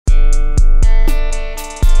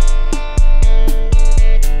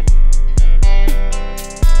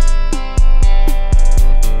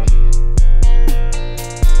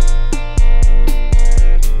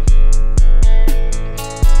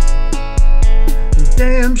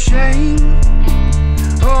damn shame.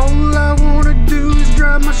 All I wanna do is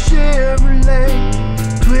drive my Chevrolet,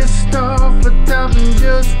 twist off the top and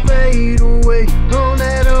just fade away on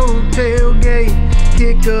that old tailgate.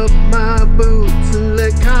 Kick up my boots and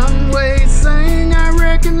let Conway sing. I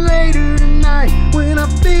reckon later tonight when I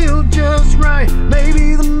feel just right,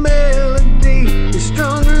 maybe the melody is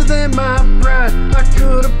stronger than my pride. I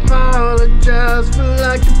could apologize for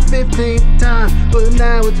like the 15th time, but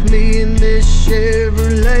now it's me in this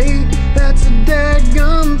Chevrolet. That's a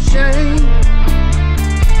dadgum shame.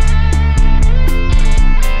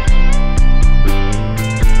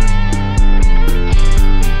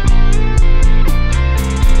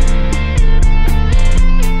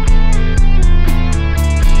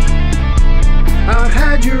 I've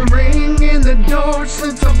had your ring in the door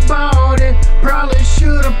since I bought it. Probably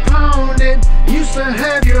should have pawned it. Used to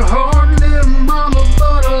have your heart, little mama,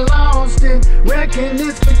 but I lost it. Reckon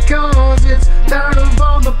it's because it's tired of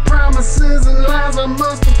all the promises and lies I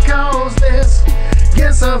must have caused this.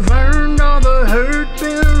 Guess I've earned all the hurt,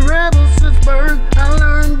 been a rebel since birth. I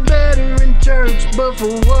learned better in church, but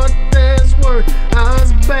for what that's worth, I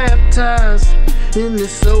was baptized in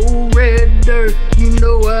this old red dirt. You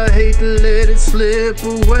know I hate to let it slip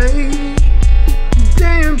away.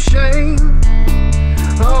 Damn shame.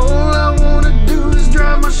 All I wanna do is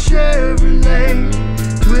drive my Chevrolet,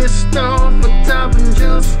 twist off the top and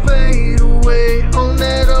just fade away on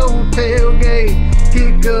that old tailgate.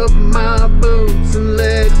 Kick up my boots and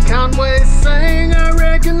let Conway sing. I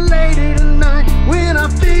reckon later tonight when I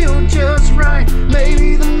feel just right,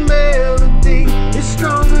 maybe the melody is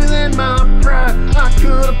stronger than my pride. I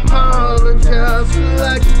could apologize for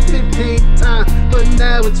like the 15th time, but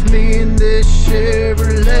now it's me in this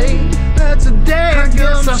Chevrolet. That's a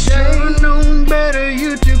dadgum shame. I should've known better,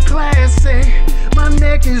 you're too classy. My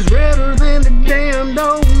neck is redder than the damned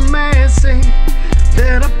old Massey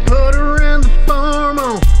that I put around the farm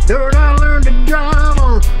on, dirt I learned to drive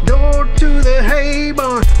on, door to the hay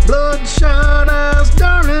barn, bloodshot eyes,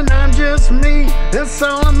 darling, I'm just me. That's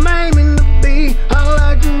all I'm aiming to be. I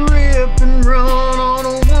like to rip and run on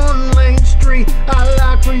a one-lane street. I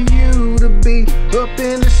like for you to be up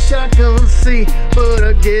in the shotgun seat, but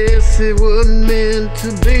I guess it wasn't meant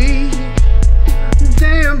to be.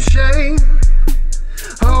 Damn shame.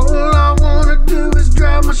 All I wanna do is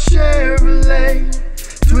drive my Chevrolet,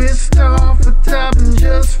 twist off the top and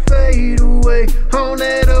just fade away on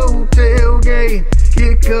that old tailgate.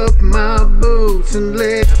 Kick up my boots and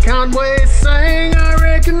let Conway sing. I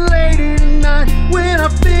reckon later tonight when I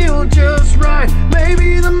feel just right,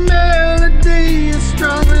 maybe the melody is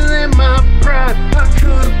stronger than my pride. I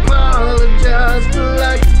could apologize for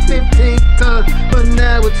like the 15th time, but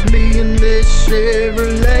now it's me in this Chevrolet.